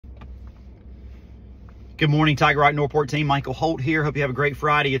Good morning, Tiger Rock Northport team. Michael Holt here. Hope you have a great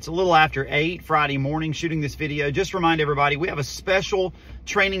Friday. It's a little after 8 Friday morning shooting this video. Just to remind everybody, we have a special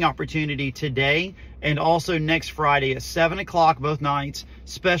training opportunity today and also next Friday at 7 o'clock both nights,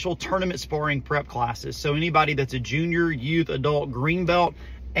 special tournament sparring prep classes. So anybody that's a junior, youth, adult, green belt,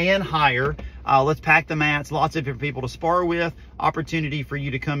 and higher, let's pack the mats, lots of different people to spar with, opportunity for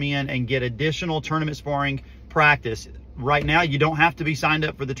you to come in and get additional tournament sparring practice. Right now, you don't have to be signed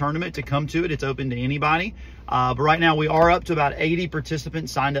up for the tournament to come to it. It's open to anybody. But right now, we are up to about 80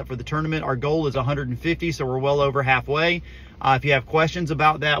 participants signed up for the tournament. Our goal is 150, so we're well over halfway. If you have questions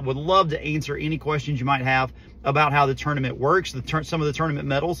about that, would love to answer any questions you might have about how the tournament works. Some of the tournament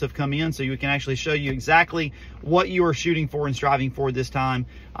medals have come in, so we can actually show you exactly what you are shooting for and striving for this time.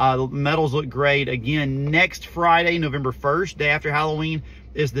 The medals look great. Again, next Friday, November 1st, day after Halloween,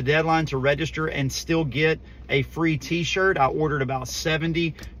 is the deadline to register and still get a free t-shirt. I ordered about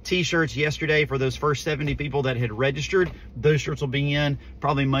 70 t-shirts yesterday for those first 70 people that had registered. Those shirts will be in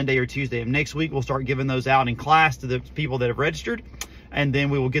probably Monday or Tuesday of next week. We'll start giving those out in class to the people that have registered, and then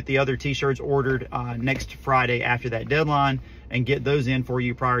we will get the other t-shirts ordered next Friday after that deadline and get those in for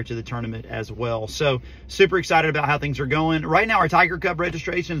you prior to the tournament as well. So super excited about how things are going. Right now, our Tiger Cup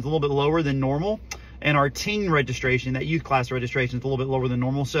registration is a little bit lower than normal, and our teen registration, that youth class registration, is a little bit lower than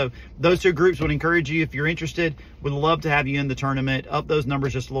normal. So those two groups would encourage you, if you're interested, would love to have you in the tournament, up those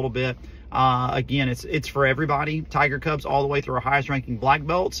numbers just a little bit. Again, it's for everybody. Tiger Cubs all the way through our highest ranking black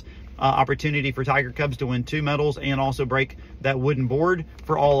belts. Opportunity for Tiger Cubs to win 2 medals and also break that wooden board.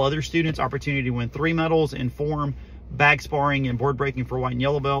 For all other students, opportunity to win 3 medals in form, bag sparring, and board breaking for white and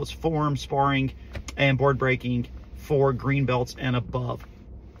yellow belts, form, sparring, and board breaking for green belts and above.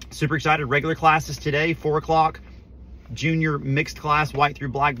 Super excited. Regular classes today, 4 o'clock, junior mixed class, white through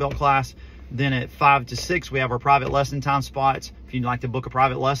black belt class. Then at 5 to 6, we have our private lesson time spots. If you'd like to book a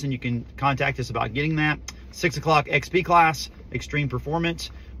private lesson, you can contact us about getting that. 6 o'clock XP class, extreme performance,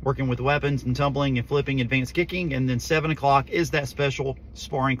 working with weapons and tumbling and flipping, advanced kicking. And then 7 o'clock is that special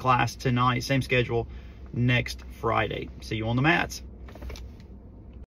sparring class tonight. Same schedule next Friday. See you on the mats.